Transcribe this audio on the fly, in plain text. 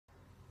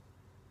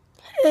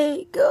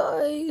Hey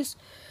guys,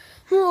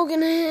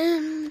 Morgan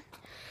here.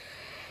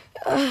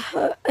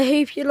 I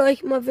hope you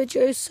like my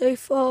videos so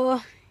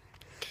far.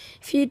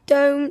 If you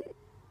don't,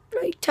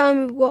 tell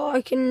me what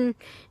I can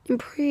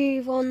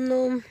improve on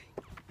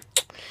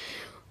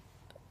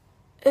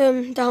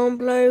them down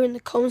below in the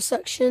comment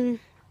section.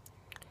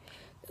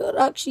 It would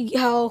actually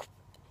help.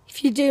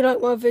 If you do like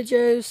my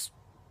videos,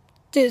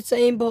 do the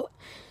same, but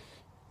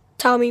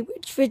tell me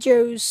which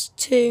videos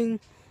to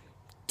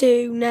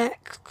do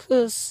next,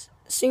 because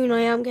soon I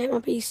am getting my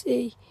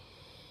PC.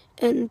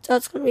 And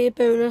that's going to be a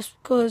bonus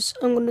because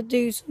I'm going to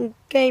do some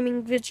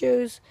gaming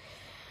videos.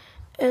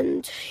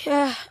 And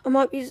yeah, I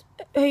might be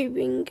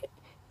hoping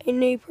a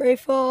new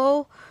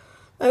profile,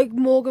 like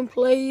Morgan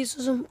Plays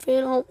or something,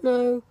 I don't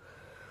know.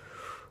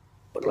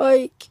 But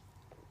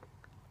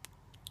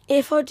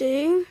if I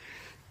do,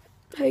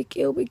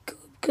 it'll be good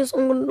because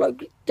I'm going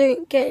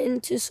to get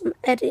into some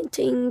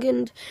editing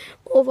and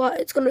all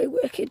that. It's going to be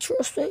wicked,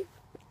 trust me.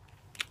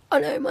 I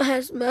know my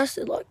hair's a mess,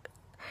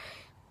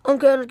 I'm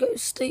going to go to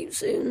sleep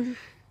soon.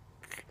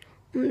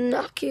 I'm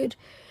knackered,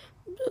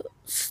 but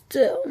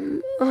still,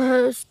 my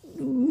hair's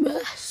a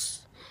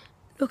mess.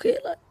 Look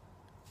at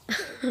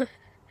it,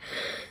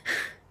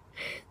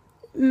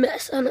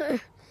 mess, I know.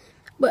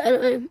 But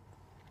anyway,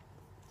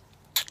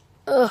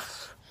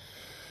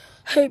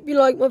 hope you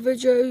like my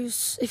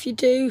videos. If you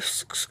do,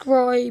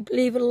 subscribe,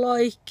 leave a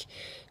like,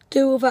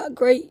 do all that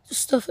great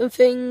stuff and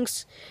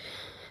things.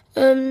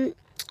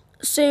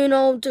 Soon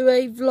I'll do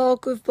a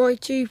vlog with my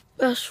two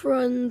best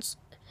friends,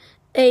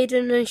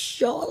 Aiden and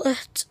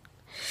Charlotte.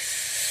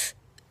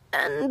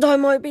 And I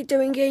might be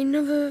doing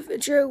another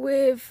video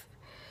with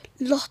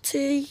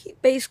Lottie,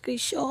 basically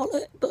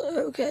Charlotte, but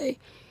okay.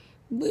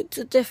 It's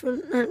a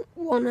different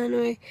one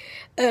anyway.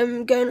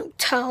 Going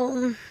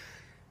uptown,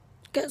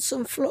 get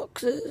some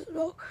fluxes,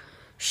 or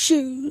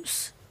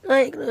shoes.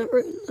 I ain't gonna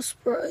ruin the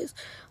surprise.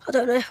 I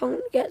don't know if I'm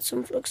gonna get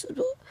some fluxes,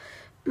 but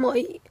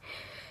might.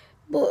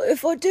 But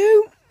if I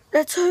do,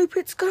 let's hope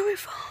it's gonna be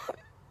fun.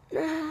 You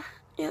know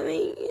what I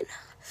mean?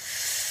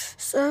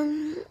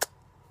 So,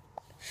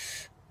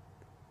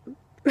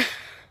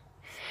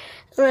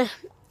 anyway,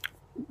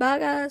 bye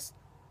guys.